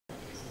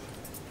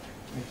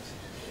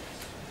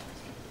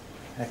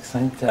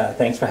Excellent.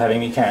 Thanks for having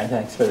me, Karen.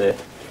 Thanks for the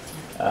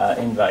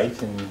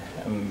invite, and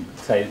I'm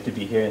excited to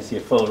be here and see a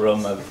full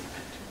room of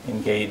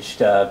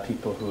engaged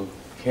people who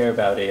care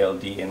about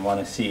ALD and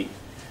want to see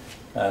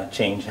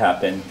change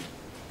happen.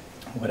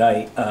 What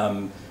I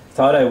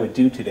thought I would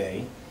do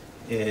today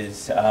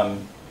is,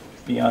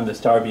 beyond the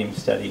STARBEAM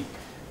study,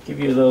 give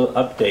you a little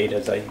update,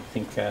 as I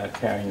think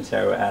Karen and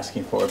Sarah were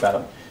asking for,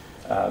 about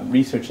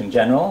research in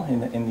general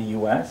in the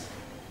US,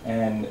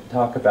 and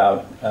talk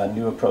about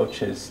new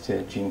approaches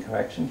to gene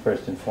correction.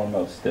 First and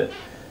foremost, the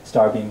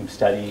STARBEAM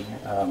study,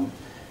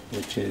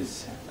 which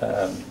is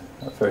a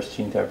first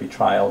gene therapy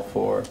trial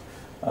for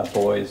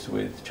boys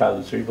with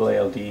childhood cerebral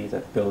ALD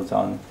that builds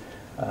on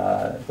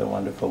the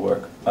wonderful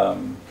work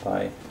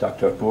by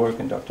Dr. Bourg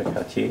and Dr.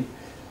 Cartier.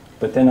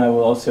 But then I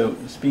will also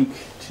speak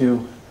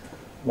to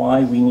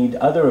why we need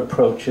other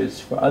approaches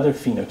for other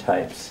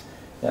phenotypes,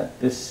 that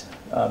this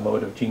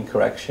mode of gene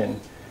correction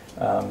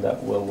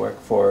that will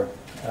work for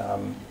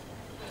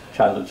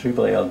childhood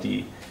cerebral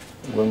ALD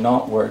will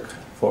not work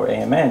for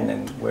AMN,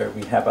 and where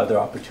we have other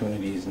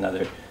opportunities and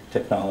other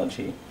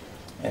technology.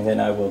 And then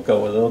I will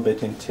go a little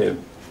bit into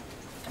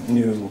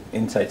new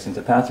insights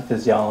into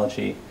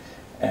pathophysiology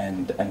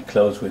and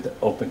close with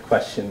open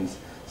questions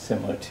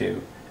similar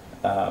to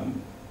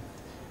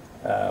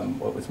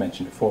what was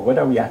mentioned before. What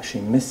are we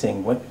actually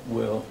missing? What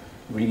will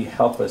really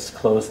help us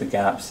close the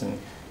gaps and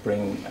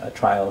bring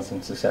trials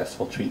and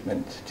successful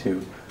treatment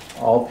to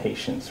all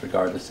patients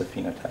regardless of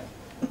phenotype?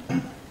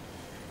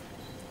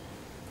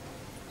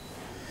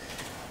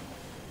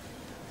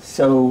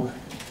 So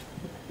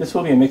this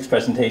will be a mixed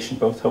presentation,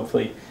 both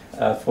hopefully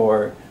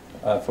for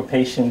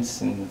patients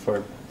and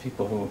for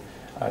people who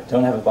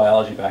don't have a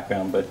biology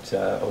background, but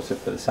also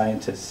for the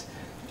scientists.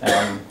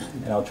 And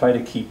I'll try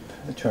to keep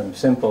the term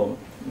simple.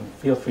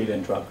 Feel free to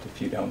interrupt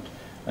if you don't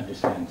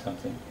understand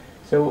something.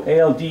 So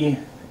ALD,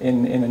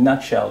 in a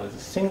nutshell, is a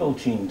single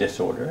gene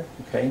disorder.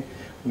 Okay,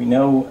 we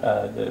know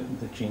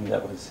the gene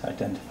that was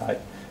identified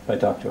by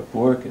Dr.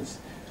 Bourg as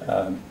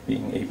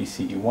being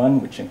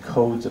ABCD1, which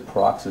encodes a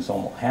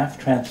peroxisomal half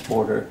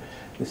transporter.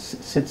 This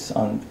sits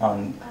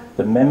on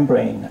the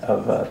membrane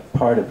of a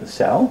part of the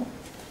cell.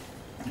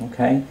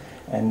 Okay,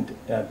 and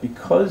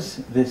because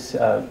this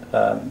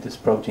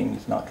protein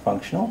is not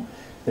functional,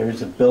 there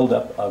is a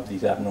buildup of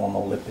these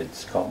abnormal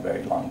lipids called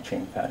very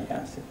long-chain fatty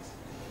acids.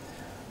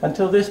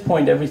 Until this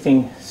point,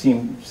 everything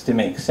seems to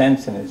make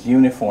sense and is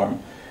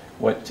uniform.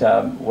 What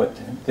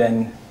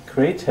then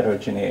creates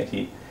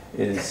heterogeneity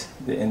is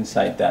the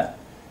insight that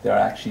there are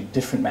actually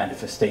different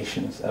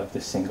manifestations of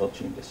this single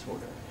gene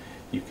disorder.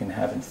 You can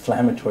have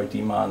inflammatory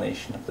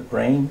demyelination of the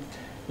brain.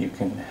 You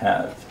can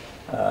have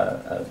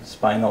a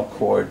spinal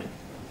cord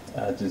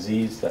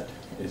disease that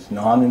is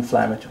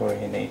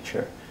non-inflammatory in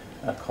nature,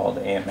 called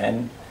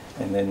AMN.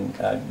 And then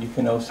you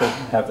can also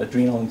have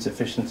adrenal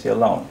insufficiency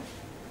alone.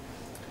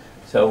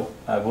 So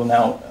I will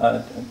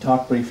now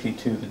talk briefly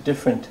to the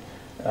different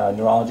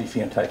neurology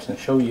phenotypes and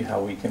show you how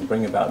we can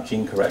bring about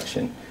gene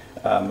correction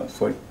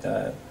for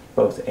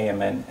both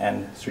AMN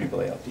and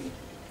cerebral ALD.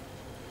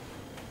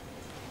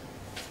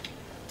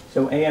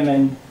 So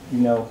AMN, you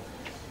know,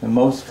 the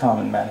most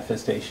common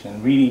manifestation,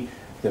 and really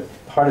the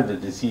part of the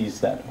disease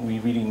that we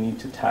really need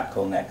to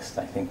tackle next,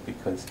 I think,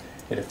 because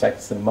it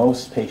affects the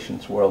most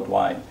patients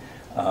worldwide,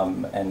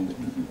 and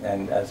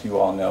as you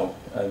all know,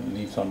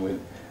 leaves one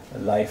with a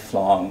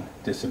lifelong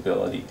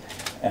disability.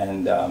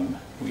 And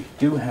we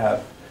do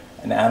have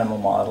an animal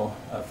model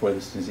for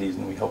this disease,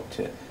 and we hope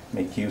to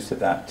make use of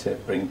that to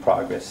bring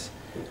progress.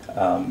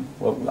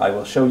 What I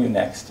will show you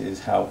next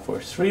is how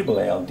for cerebral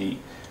ALD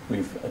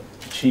we've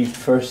achieved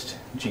first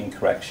gene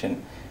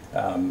correction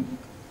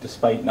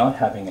despite not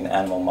having an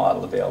animal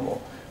model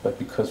available, but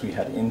because we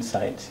had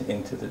insight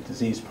into the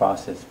disease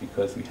process,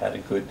 because we had a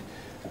good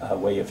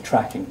way of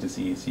tracking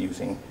disease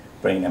using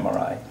brain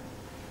MRI.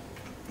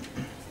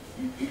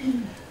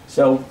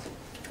 So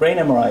brain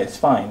MRI is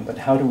fine, but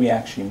how do we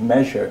actually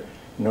measure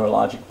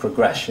neurologic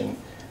progression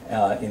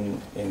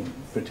in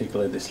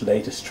particular this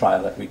latest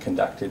trial that we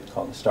conducted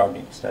called the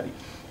STARBEAM study?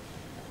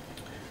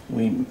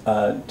 We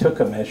took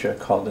a measure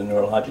called the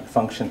neurologic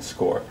function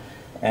score,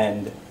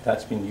 and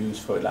that's been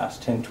used for the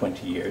last 10,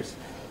 20 years.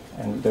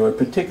 And there were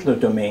particular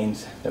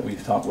domains that we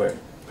thought were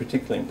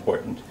particularly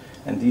important.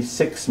 And these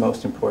 6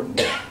 most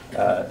important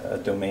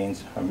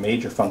domains are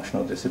major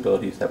functional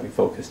disabilities that we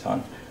focused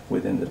on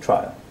within the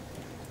trial.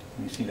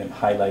 You see them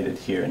highlighted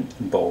here in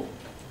bold.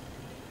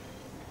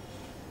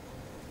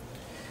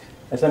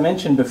 As I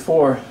mentioned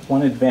before,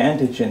 one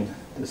advantage in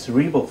the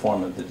cerebral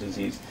form of the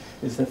disease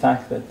is the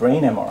fact that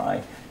brain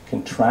MRI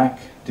can track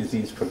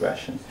disease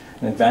progression,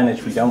 an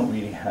advantage we don't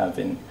really have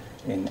in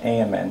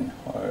AMN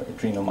or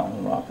adrenal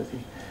neuropathy.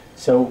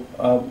 So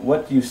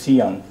what do you see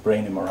on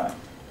brain MRI?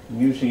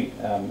 Usually,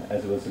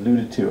 as was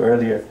alluded to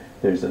earlier,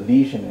 there's a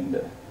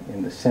lesion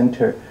in the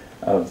center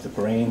of the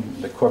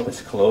brain, the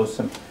corpus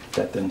callosum,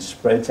 that then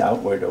spreads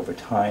outward over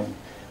time,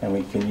 and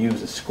we can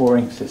use a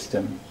scoring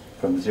system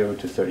from 0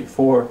 to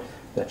 34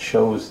 that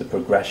shows the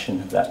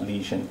progression of that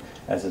lesion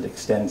as it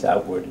extends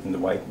outward in the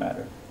white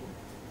matter.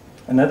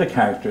 Another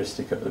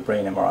characteristic of the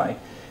brain MRI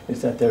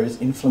is that there is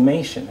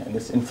inflammation, and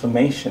this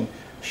inflammation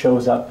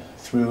shows up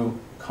through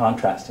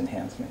contrast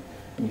enhancement.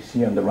 And you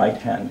see on the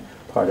right-hand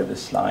part of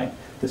this slide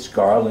this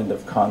garland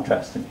of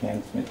contrast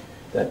enhancement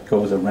that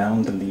goes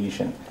around the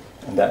lesion,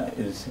 and that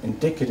is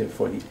indicative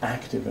for the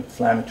active,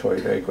 inflammatory,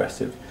 very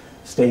aggressive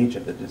stage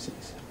of the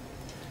disease.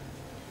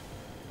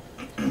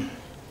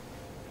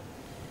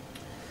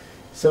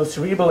 So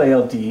cerebral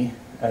ALD,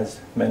 as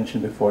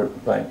mentioned before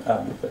by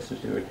Professor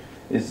Stewart,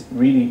 is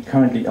really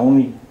currently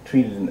only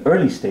treated in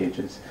early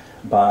stages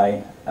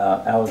by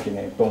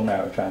allogeneic bone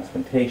marrow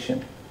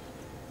transplantation.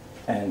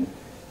 And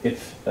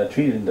if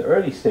treated in the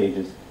early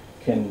stages,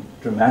 can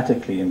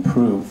dramatically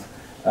improve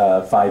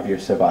 5-year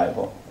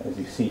survival, as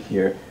you see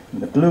here in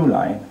the blue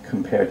line,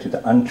 compared to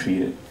the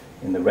untreated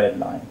in the red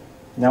line.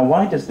 Now,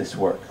 why does this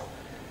work?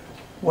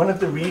 One of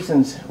the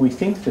reasons we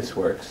think this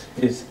works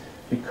is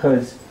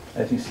because,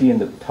 as you see in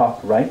the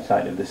top right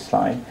side of this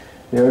slide,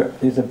 there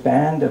is a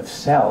band of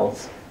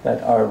cells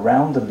that are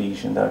around the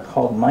lesion that are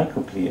called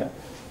microglia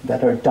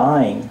that are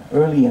dying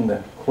early in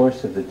the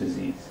course of the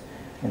disease.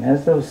 And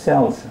as those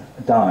cells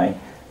die,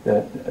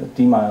 the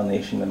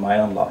demyelination, the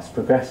myelin loss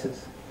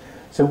progresses.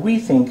 So we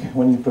think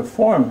when you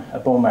perform a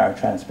bone marrow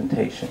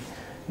transplantation,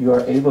 you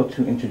are able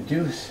to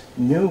introduce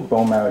new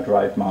bone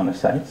marrow-derived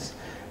monocytes,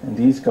 and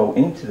these go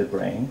into the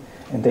brain,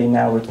 and they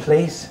now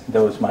replace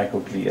those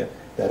microglia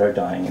that are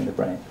dying in the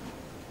brain.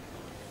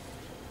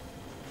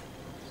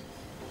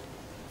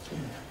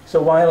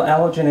 So while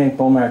allogeneic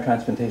bone marrow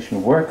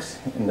transplantation works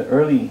in the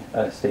early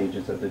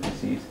stages of the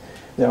disease,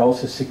 there are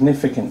also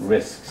significant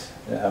risks.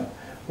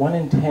 1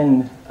 in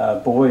 10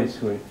 boys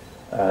who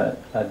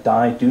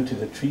die due to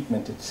the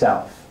treatment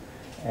itself,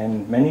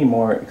 and many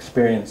more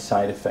experience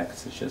side effects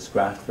such as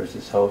graft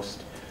versus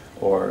host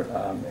or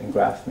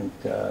engraftment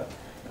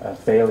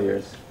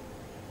failures.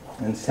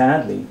 And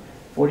sadly,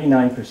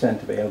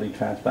 49% of ALD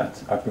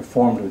transplants are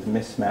performed with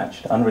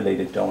mismatched,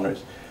 unrelated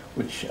donors,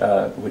 which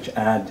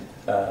add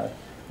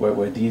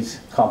where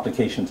these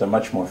complications are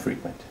much more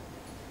frequent.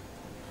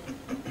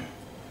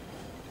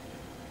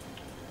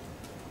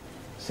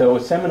 So a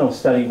seminal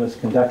study was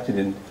conducted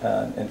in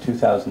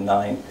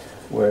 2009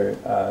 where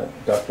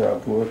Dr.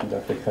 Arbour and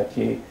Dr.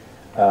 Cartier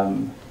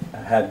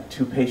had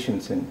 2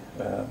 patients in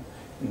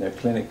their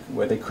clinic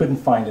where they couldn't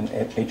find an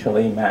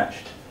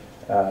HLA-matched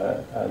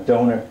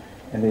donor,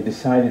 and they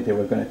decided they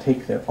were going to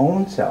take their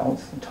own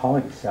cells,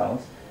 autologous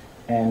cells,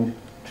 and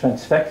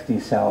transfect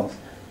these cells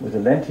with a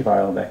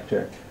lentiviral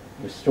vector,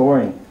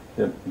 restoring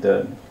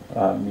the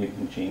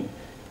mutant gene.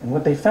 And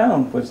what they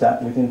found was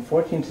that within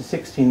 14 to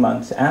 16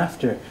 months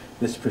after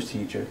this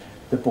procedure,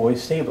 the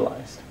boys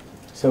stabilized.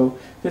 So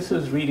this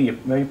was really a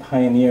very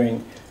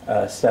pioneering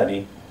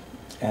study,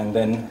 and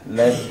then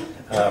led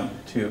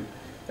to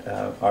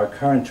our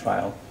current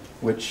trial,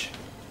 which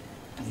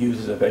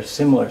uses a very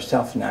similar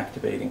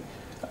self-inactivating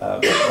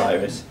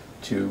virus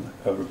to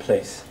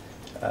replace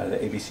the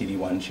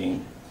ABCD1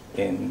 gene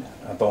in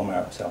bone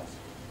marrow cells.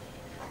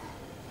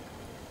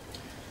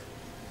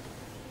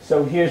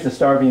 So here's the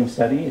STARBEAM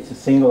study. It's a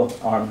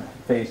single-arm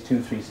phase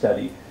 2-3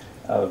 study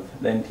of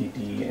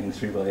LENTD in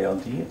cerebral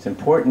ALD. It's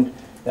important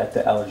that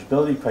the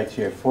eligibility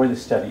criteria for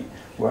this study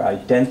were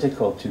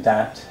identical to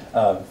that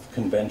of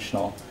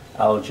conventional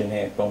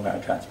allogeneic bone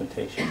marrow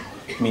transplantation.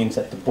 It means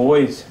that the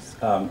boys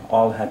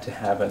all had to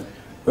have an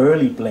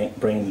early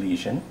brain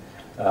lesion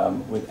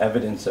with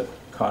evidence of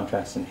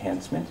contrast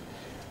enhancement.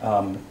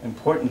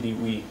 Importantly,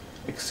 we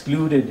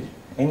excluded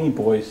any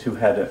boys who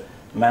had a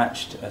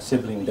matched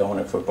sibling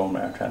donor for bone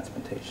marrow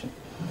transplantation.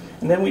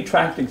 And then we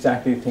tracked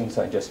exactly the things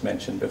I just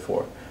mentioned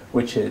before,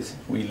 which is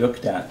we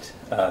looked at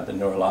the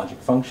neurologic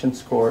function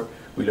score,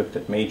 we looked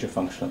at major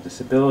functional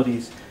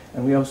disabilities,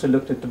 and we also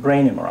looked at the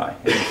brain MRI.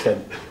 And we said,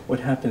 what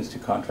happens to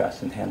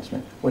contrast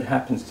enhancement? What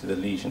happens to the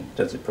lesion?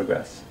 Does it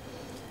progress?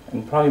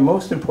 And probably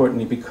most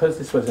importantly, because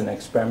this was an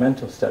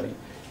experimental study,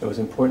 it was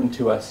important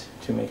to us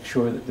to make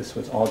sure that this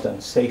was all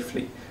done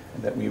safely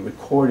and that we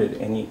recorded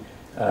any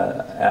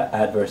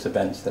adverse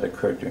events that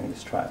occurred during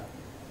this trial.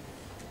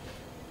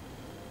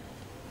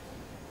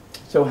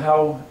 So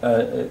how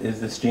is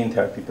this gene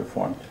therapy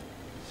performed?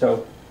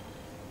 So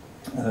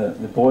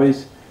the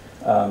boys'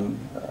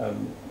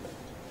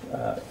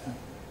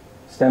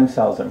 stem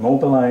cells are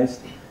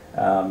mobilized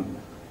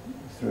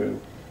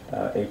through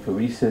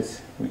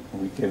apheresis.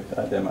 We give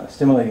them a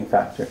stimulating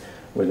factor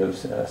where those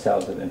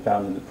cells have been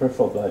found in the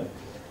peripheral blood.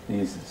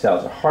 These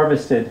cells are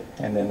harvested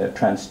and then they're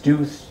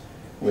transduced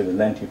with a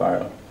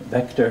lentiviral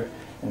vector,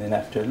 and then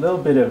after a little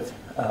bit of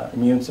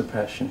immune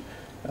suppression,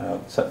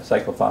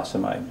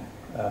 cyclophosphamide,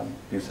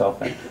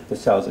 busulfan, the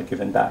cells are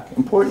given back.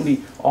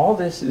 Importantly, all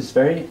this is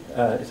very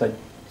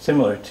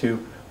similar to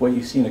what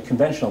you see in a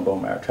conventional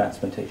bone marrow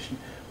transplantation,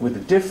 with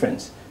the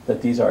difference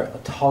that these are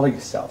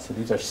autologous cells, so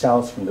these are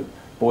cells from the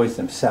boys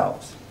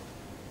themselves.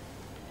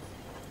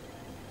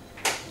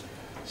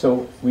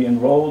 So we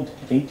enrolled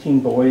 18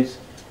 boys.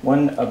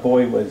 One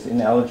boy was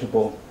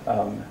ineligible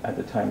at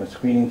the time of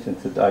screening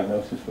since the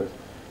diagnosis was,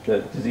 the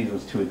disease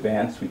was too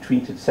advanced. We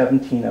treated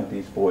 17 of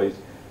these boys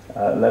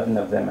 11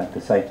 of them at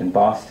the site in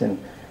Boston.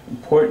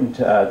 Important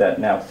that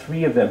now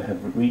 3 of them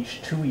have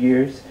reached 2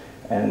 years,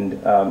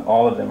 and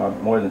all of them are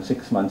more than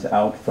 6 months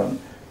out from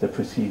the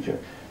procedure.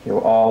 They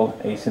were all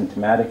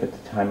asymptomatic at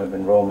the time of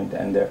enrollment,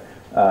 and their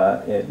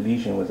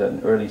lesion was at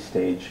an early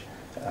stage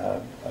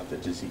of the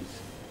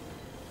disease.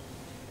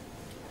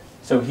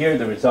 So here are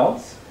the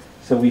results.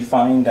 So we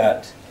find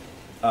that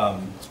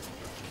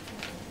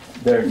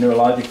their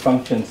neurologic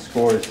function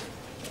scores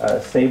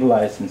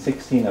stabilized in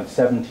 16 of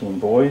 17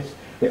 boys.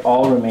 They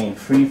all remain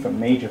free from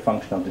major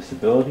functional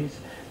disabilities.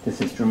 This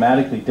is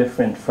dramatically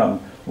different from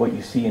what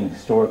you see in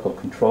historical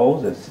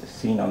controls, as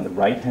seen on the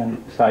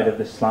right-hand side of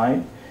the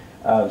slide.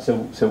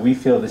 So we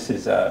feel this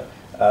is,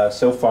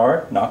 so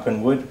far, knock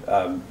on wood,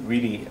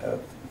 really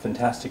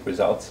fantastic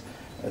results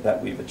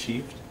that we've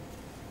achieved.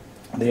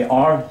 They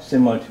are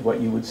similar to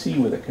what you would see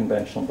with a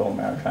conventional bone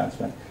marrow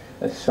transplant,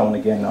 as shown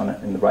again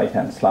in the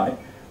right-hand slide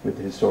with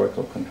the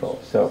historical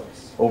controls. So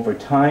over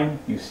time,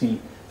 you see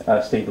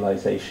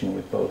stabilization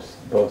with both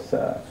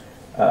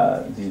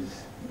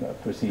these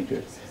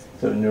procedures.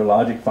 So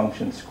neurologic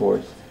function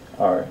scores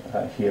are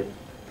here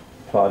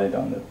plotted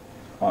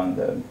on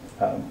the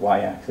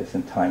y-axis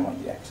and time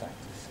on the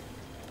x-axis.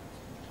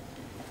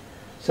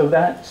 So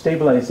that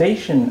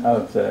stabilization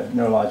of the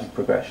neurologic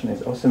progression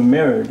is also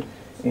mirrored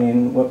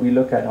in what we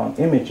look at on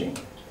imaging.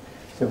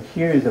 So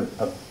here is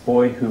a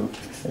boy who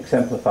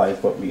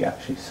exemplifies what we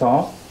actually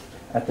saw.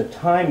 At the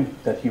time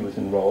that he was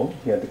enrolled,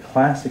 he had the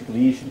classic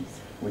lesion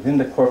within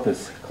the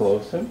corpus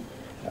callosum,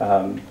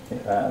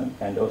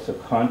 and also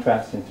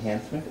contrast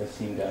enhancement, as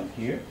seen down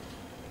here.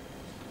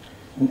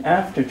 And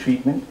after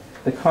treatment,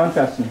 the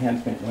contrast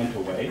enhancement went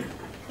away,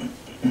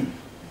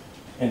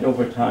 and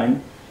over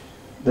time,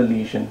 the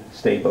lesion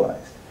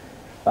stabilized.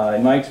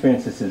 In my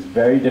experience, this is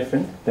very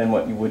different than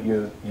what you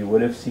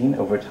would have seen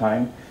over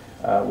time,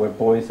 where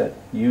boys that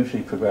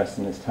usually progress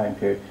in this time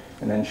period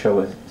and then show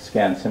a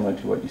scan similar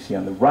to what you see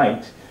on the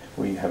right,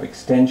 where you have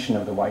extension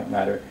of the white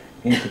matter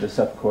into the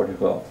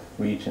subcortical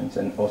regions,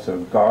 and also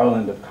a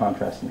garland of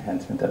contrast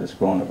enhancement that has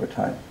grown over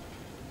time.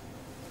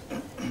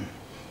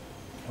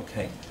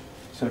 Okay,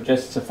 so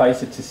just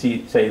suffice it to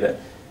say that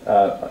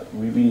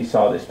we really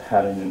saw this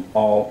pattern in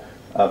all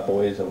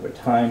boys over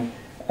time,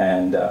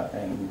 and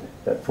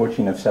that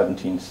 14 of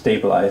 17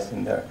 stabilized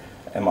in their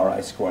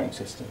MRI scoring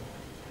system.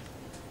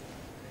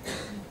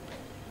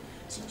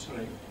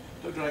 Sorry,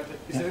 Dr. Eichler,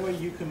 is there any way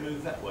you can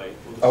move that way,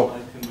 or the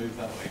slide can move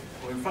that way?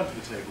 Or in front of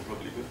the table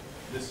probably, but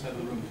this side of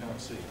the room can't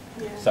see.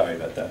 Yeah. Sorry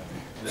about that.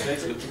 The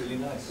data looks really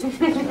nice.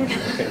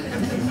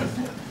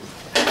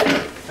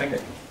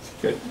 Okay,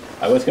 good.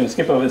 I was going to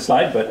skip over the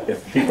slide, but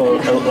if people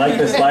like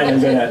this slide,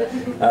 I'm going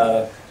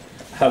to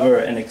hover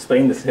and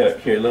explain this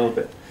here a little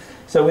bit.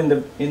 So in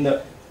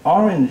the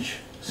orange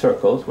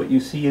circles, what you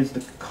see is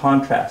the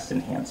contrast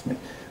enhancement,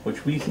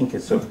 which we think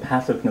is sort of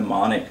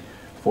pathognomonic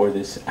for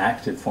this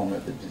active form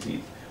of the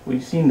disease. What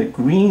you see in the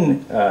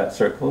green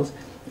circles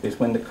is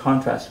when the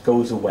contrast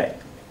goes away.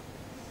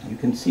 You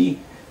can see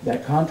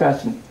that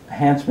contrast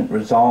enhancement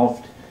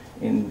resolved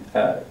in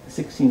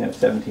 16 of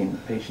 17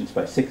 patients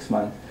by 6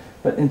 months,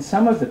 but in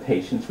some of the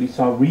patients we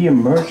saw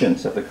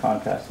reemergence of the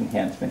contrast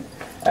enhancement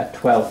at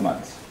 12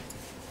 months.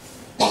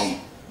 And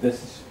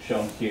this is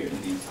shown here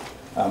in these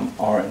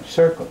orange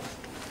circles.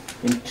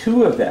 In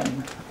 2 of them,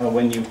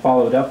 when you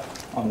followed up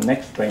on the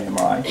next brain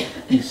MRI,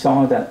 you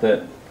saw that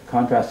the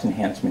contrast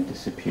enhancement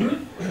disappeared.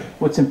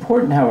 What's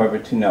important, however,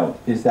 to note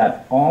is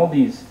that all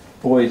these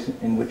boys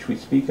in which we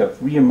speak of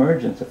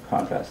reemergence of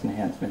contrast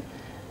enhancement,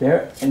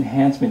 their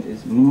enhancement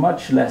is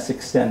much less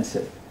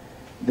extensive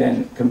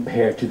than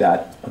compared to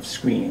that of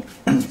screening.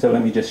 So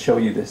let me just show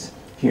you this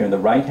here on the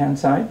right-hand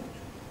side.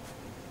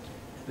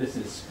 This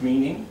is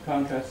screening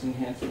contrast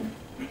enhancement,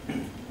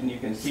 and you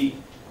can see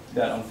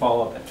that on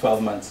follow-up at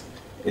 12 months,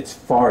 it's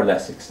far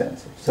less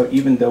extensive. So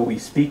even though we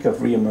speak of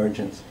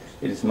reemergence,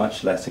 it is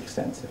much less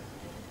extensive.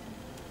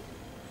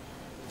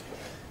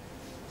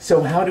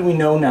 So how do we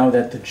know now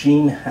that the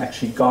gene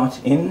actually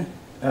got in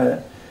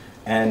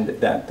and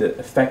that the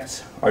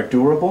effects are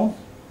durable?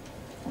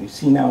 You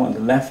see now on the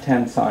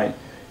left-hand side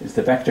is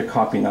the vector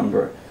copy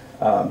number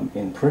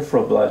in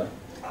peripheral blood,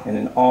 and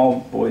in all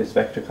boys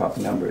vector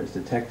copy number is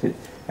detected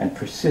and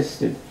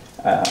persisted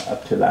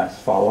up to last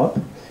follow-up.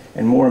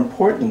 And more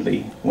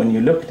importantly, when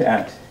you looked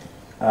at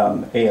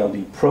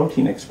ALD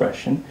protein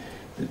expression,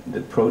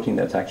 the protein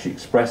that's actually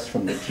expressed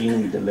from the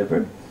gene we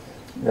delivered,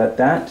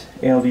 that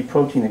ALD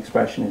protein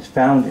expression is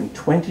found in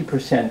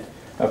 20%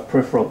 of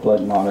peripheral blood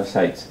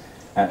monocytes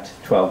at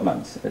 12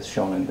 months, as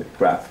shown in the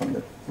graph on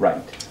the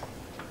right.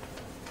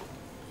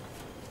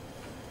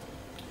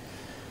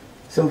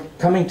 So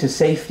coming to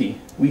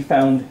safety, we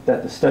found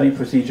that the study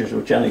procedures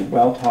were generally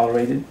well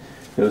tolerated.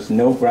 There was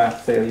no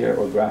graft failure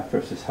or graft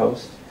versus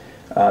host.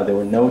 There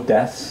were no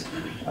deaths.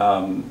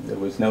 There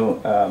was no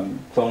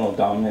clonal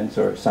dominance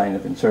or sign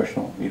of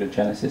insertional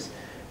mutagenesis.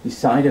 The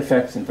side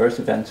effects and adverse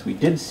events we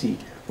did see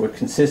were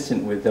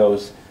consistent with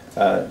those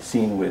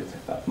seen with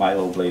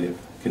myeloablative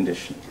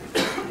conditions.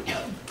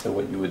 So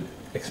what you would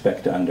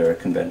expect under a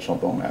conventional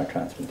bone marrow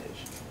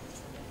transplantation.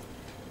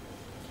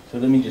 So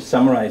let me just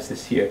summarize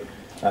this here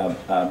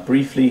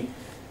briefly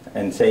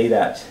and say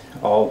that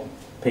all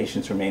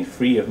patients remain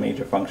free of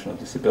major functional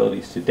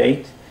disabilities to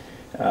date.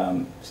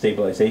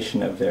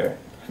 Stabilization of their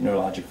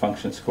neurologic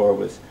function score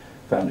was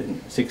found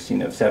in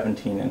 16 of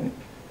 17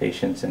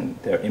 patients,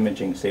 and their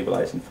imaging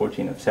stabilized in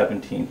 14 of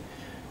 17.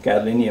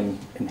 Gadolinium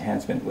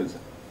enhancement was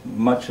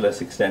much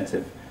less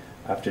extensive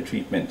after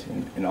treatment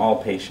in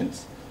all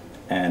patients,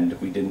 and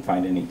we didn't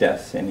find any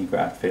deaths, any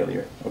graft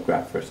failure, or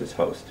graft versus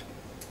host.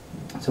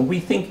 So we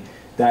think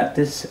that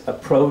this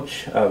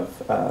approach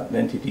of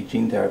NTD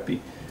gene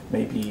therapy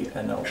may be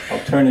an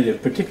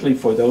alternative, particularly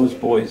for those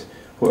boys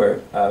who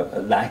are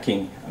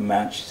lacking a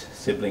matched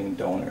sibling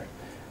donor.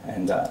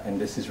 And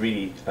this is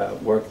really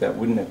work that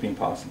wouldn't have been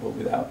possible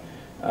without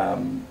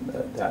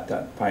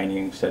that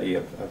pioneering study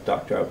of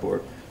Dr.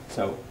 Arbour.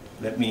 So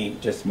let me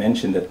just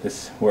mention that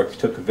this work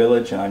took a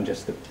village, and I'm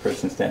just the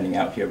person standing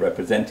out here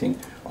representing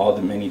all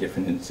the many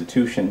different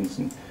institutions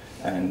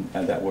and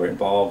that were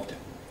involved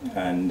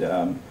and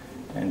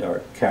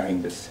are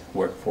carrying this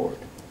work forward.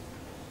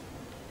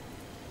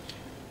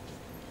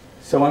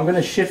 So I'm going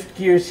to shift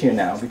gears here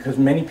now, because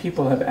many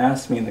people have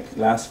asked me in the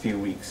last few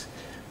weeks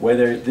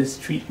whether this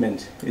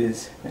treatment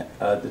is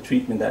the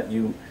treatment that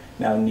you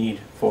now need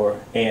for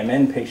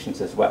AMN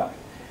patients as well.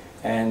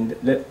 And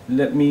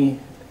let me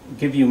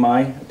give you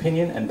my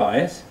opinion and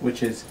bias,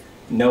 which is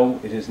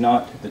no, it is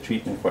not the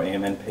treatment for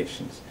AMN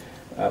patients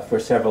for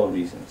several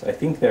reasons. I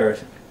think there are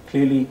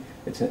clearly,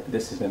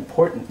 this is an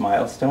important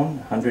milestone,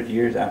 100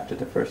 years after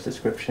the first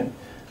description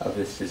of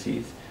this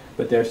disease,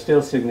 but there are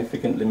still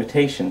significant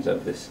limitations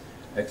of this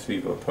ex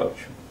vivo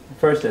approach.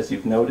 First, as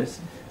you've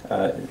noticed,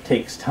 it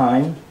takes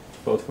time,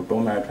 both for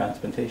bone marrow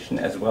transplantation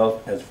as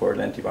well as for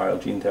lentiviral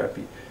gene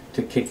therapy,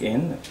 to kick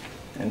in,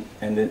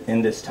 and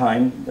in this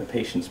time the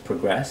patients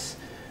progress.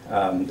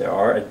 There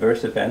are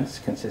adverse events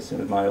consistent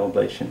with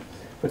myeloablation,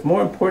 but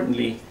more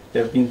importantly,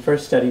 there have been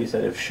first studies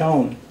that have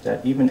shown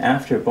that even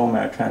after bone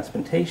marrow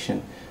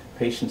transplantation,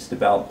 patients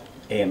develop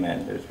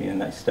AMN. There's been a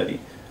nice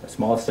study, a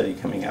small study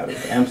coming out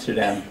of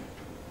Amsterdam.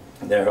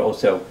 There are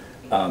also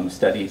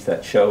studies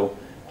that show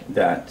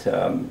that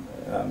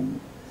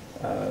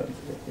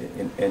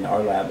in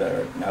our lab that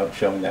are now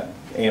showing that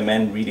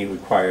AMN really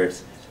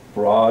requires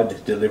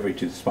broad delivery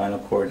to the spinal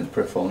cord and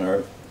peripheral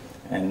nerve,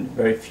 and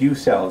very few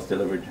cells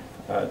delivered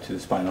to the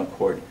spinal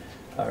cord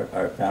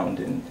are found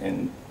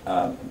in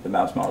the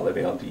mouse model of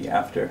ALD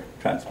after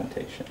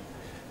transplantation.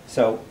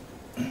 So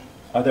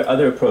are there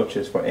other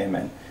approaches for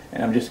AMN?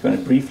 And I'm just going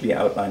to briefly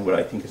outline what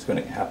I think is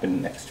going to happen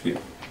in the next few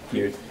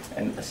years.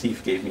 And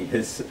Asif gave me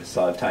his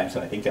slot of time,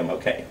 so I think I'm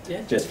okay.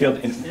 Yeah. Just feel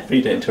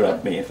free to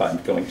interrupt me if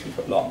I'm going too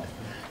long.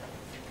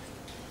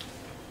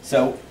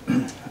 So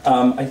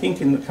I think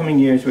in the coming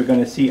years we're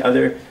going to see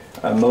other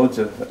modes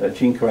of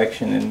gene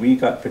correction, and we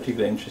got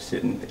particularly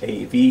interested in the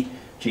AAV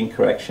gene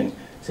correction,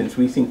 since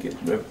we think it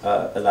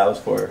allows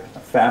for a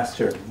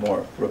faster,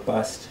 more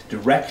robust,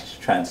 direct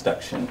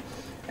transduction.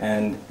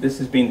 And this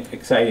has been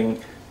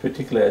exciting,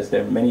 particularly as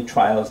there are many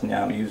trials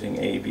now using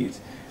AAVs,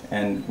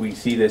 and we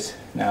see this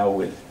now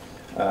with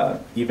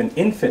even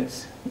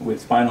infants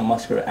with spinal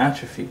muscular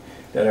atrophy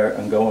that are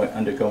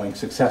undergoing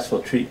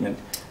successful treatment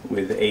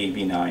with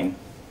AAV9.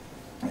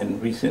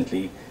 And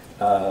recently,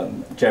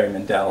 Jerry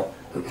Mendel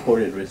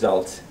reported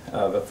results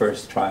of a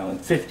first trial in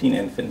 15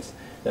 infants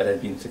that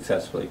had been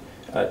successfully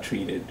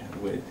treated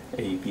with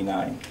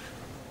AAV9.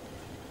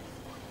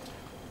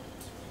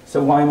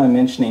 So why am I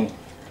mentioning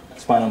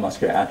spinal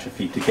muscular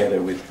atrophy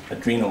together with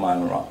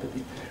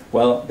adrenomyeloneuropathy?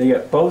 Well, they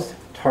both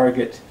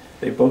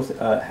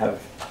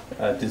have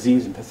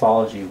disease and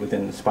pathology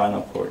within the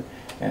spinal cord,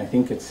 and I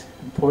think it's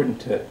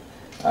important to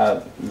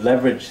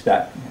leverage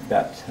that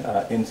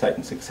insight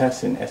and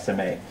success in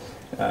SMA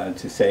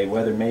to say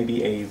whether maybe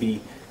AAV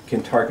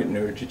can target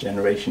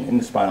neurodegeneration in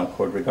the spinal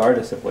cord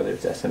regardless of whether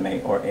it's SMA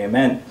or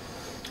AMN.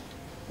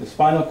 The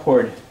spinal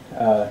cord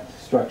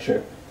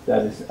structure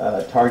that is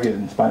targeted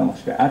in spinal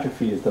muscular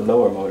atrophy is the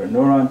lower motor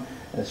neuron,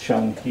 as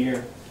shown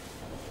here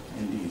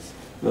in these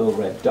little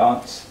red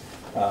dots.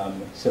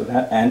 So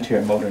that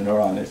anterior motor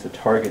neuron is the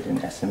target in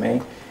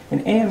SMA.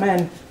 In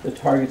AMN, the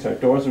targets are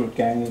dorsal root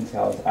ganglion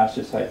cells,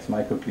 astrocytes,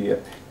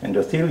 microglia,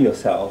 endothelial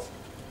cells,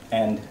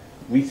 and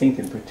we think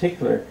in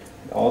particular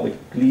all the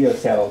glial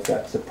cells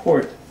that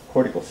support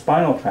cortical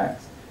spinal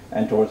tracts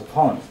and dorsal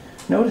columns.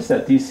 Notice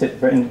that these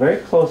sit in very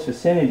close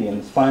vicinity in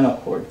the spinal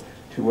cord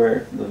to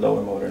where the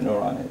lower motor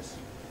neuron is.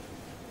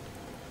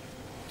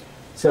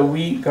 So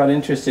we got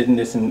interested in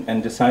this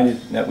and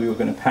decided that we were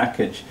going to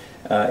package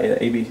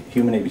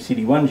human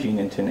ABCD1 gene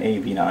into an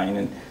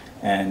AAV9,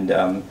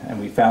 and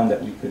we found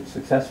that we could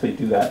successfully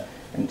do that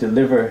and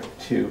deliver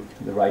to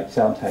the right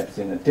cell types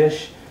in a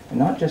dish, and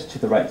not just to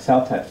the right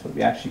cell types, but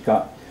we actually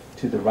got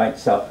to the right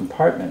cell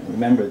compartment.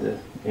 Remember, the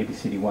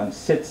ABCD1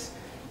 sits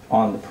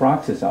on the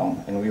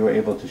peroxisome, and we were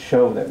able to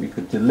show that we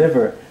could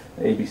deliver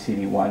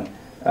ABCD1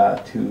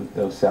 to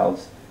those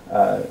cells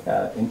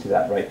into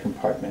that right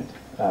compartment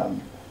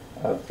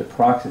of the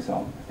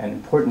peroxisome, and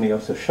importantly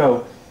also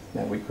show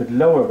that we could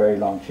lower very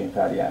long chain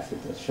fatty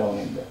acids, as shown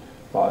in the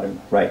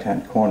bottom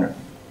right-hand corner.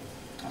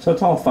 So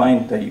it's all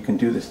fine that you can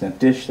do this in a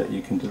dish, that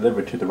you can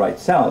deliver to the right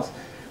cells,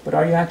 but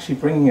are you actually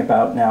bringing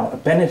about now a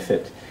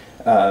benefit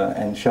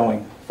and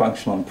showing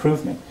functional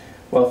improvement?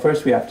 Well,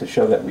 first we have to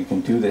show that we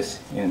can do this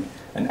in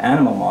an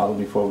animal model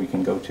before we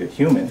can go to a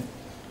human.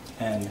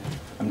 And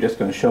I'm just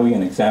going to show you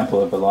an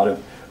example of a lot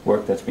of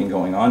work that's been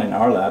going on in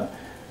our lab,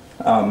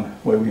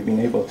 where we've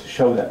been able to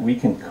show that we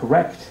can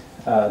correct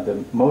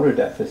the motor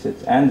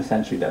deficits and the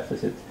sensory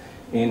deficits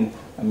in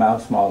a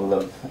mouse model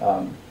of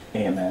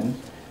AMN.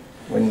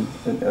 When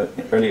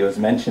earlier it was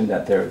mentioned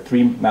that there are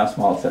 3 mouse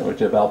models that were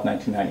developed in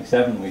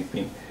 1997, we've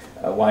been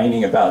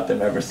whining about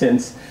them ever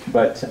since,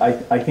 but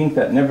I think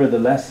that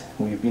nevertheless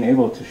we've been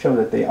able to show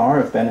that they are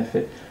of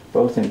benefit,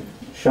 both in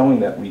showing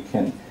that we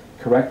can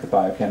correct the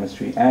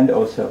biochemistry and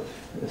also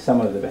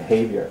some of the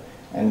behavior.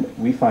 And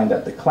we find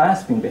that the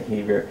clasping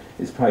behavior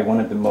is probably one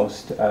of the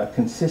most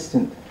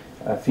consistent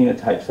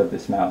phenotypes of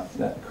this mouse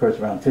that occurs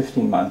around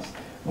 15 months,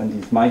 when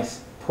these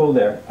mice pull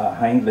their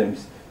hind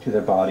limbs to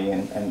their body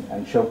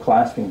and show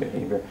clasping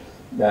behavior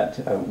that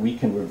we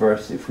can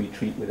reverse if we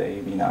treat with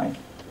AAV9.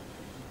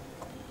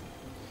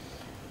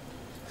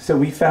 So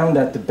we found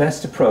that the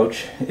best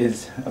approach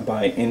is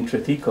by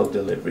intrathecal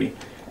delivery,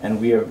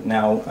 and we are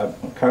now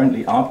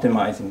currently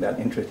optimizing that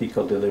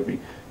intrathecal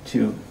delivery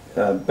to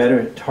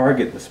better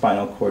target the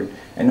spinal cord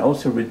and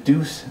also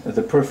reduce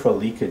the peripheral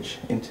leakage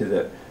into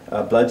the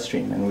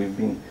bloodstream. And we've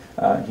been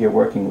here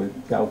working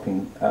with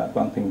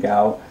Guangping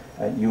Gao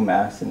at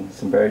UMass and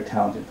some very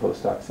talented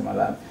postdocs in my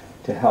lab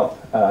to help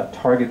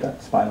target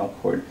that spinal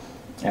cord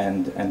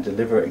and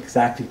deliver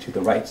exactly to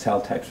the right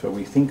cell types where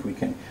we think we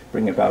can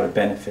bring about a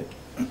benefit.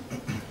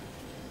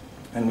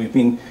 And we've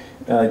been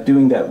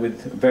doing that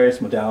with various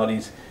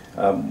modalities.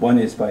 One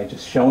is by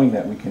just showing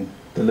that we can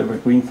deliver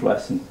green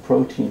fluorescent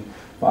protein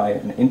by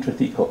an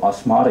intrathecal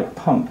osmotic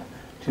pump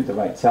to the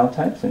right cell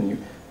types, and you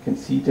can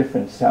see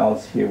different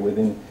cells here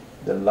within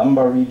the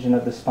lumbar region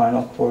of the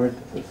spinal cord,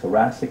 the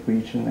thoracic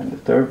region, and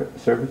the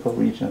cervical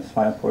region of the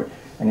spinal cord.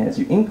 And as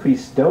you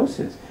increase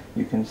doses,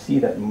 you can see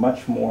that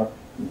much more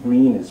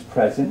green is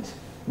present,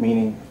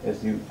 meaning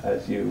as you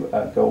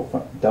go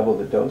from double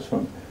the dose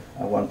from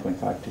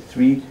 1.5 to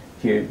 3,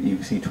 here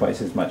you see twice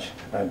as much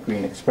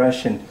green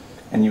expression,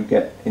 and you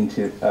get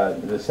into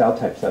the cell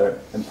types that are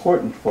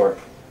important for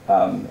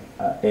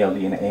ALD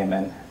and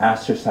AMN: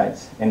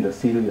 astrocytes,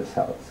 endothelial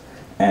cells,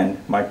 and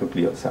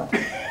microglial cells.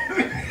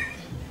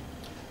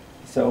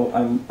 So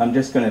I'm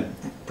just going to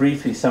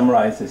briefly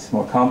summarize this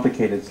more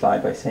complicated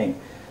slide by saying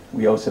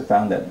we also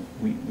found that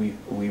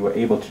we were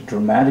able to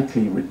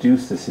dramatically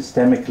reduce the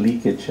systemic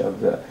leakage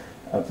of the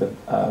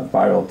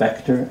viral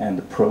vector and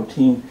the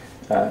protein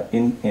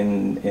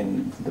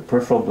in the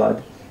peripheral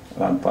blood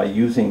by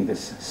using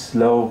this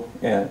slow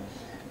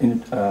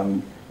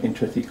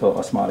intrathecal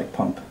osmotic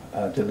pump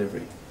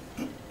delivery.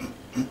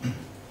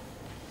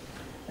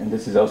 And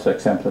this is also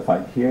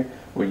exemplified here,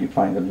 where you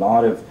find a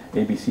lot of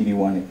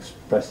ABCD1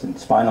 expressed in the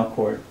spinal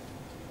cord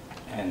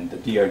and the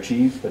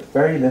DRGs, but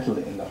very little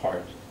in the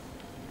heart.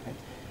 Okay?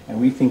 And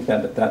we think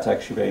that that's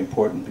actually very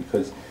important,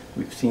 because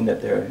we've seen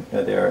that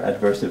there are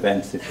adverse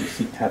events if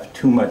you have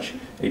too much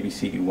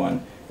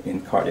ABCD1 in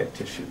cardiac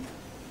tissue.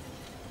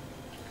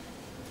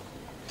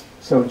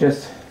 So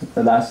just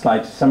the last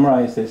slide to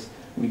summarize this,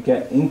 we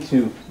get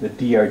into the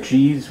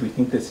DRGs. We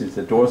think this is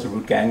the dorsal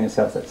root ganglion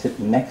cells that sit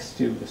next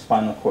to the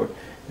spinal cord,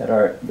 that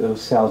are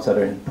those cells that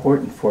are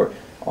important for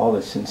all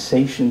the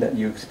sensation that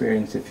you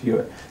experience if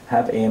you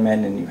have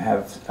AMN and you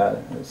have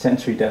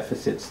sensory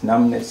deficits,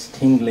 numbness,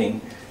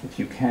 tingling. If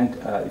you can't,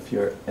 if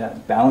your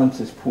balance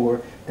is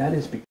poor, that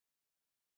is because